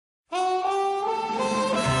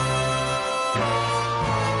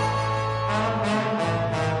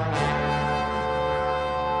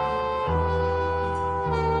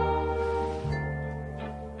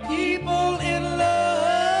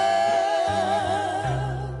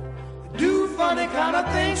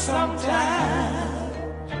of thing sometimes.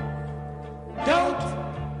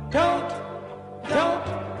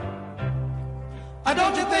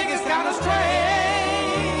 Don't you think it's kind of strange?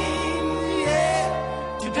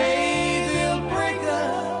 Yeah, today they'll break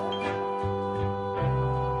up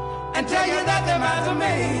and tell you that their minds are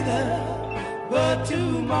made up, but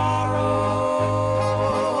tomorrow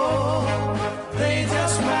they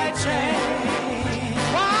just might change.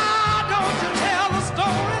 Why don't you tell the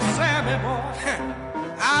story, Sammy boy?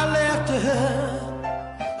 I left her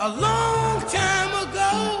a long time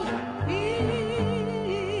ago.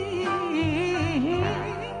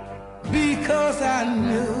 Because I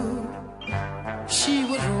knew she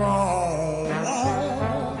was wrong.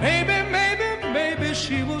 Maybe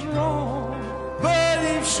she was wrong. But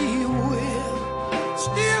if she will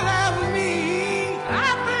still have me,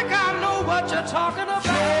 I think I know what you're talking about.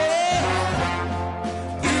 Yeah.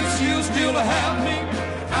 If she'll still have me,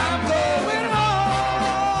 I'm going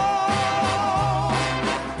home.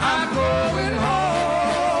 I'm going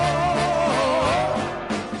home.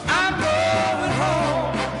 I'm going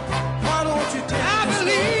home. Why don't you tell me? I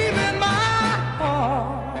believe in my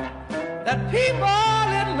heart that people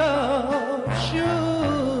in love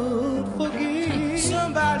should forgive.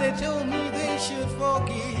 Somebody told me they should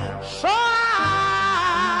forgive. So I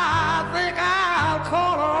think I'll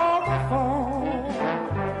call her on the phone.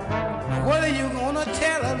 What are you gonna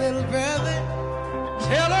tell her, little brother?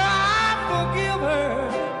 Tell her I forgive her,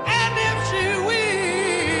 and if she will,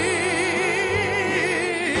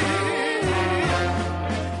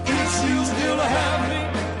 if she'll still have me,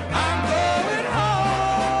 I'm going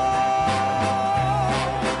home.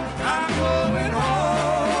 I'm going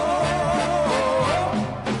home.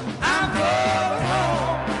 I'm going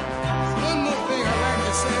home. One more thing I'd like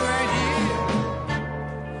to say right here.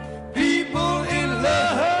 People in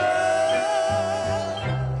love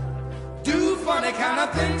do funny kind of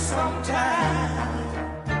things sometimes.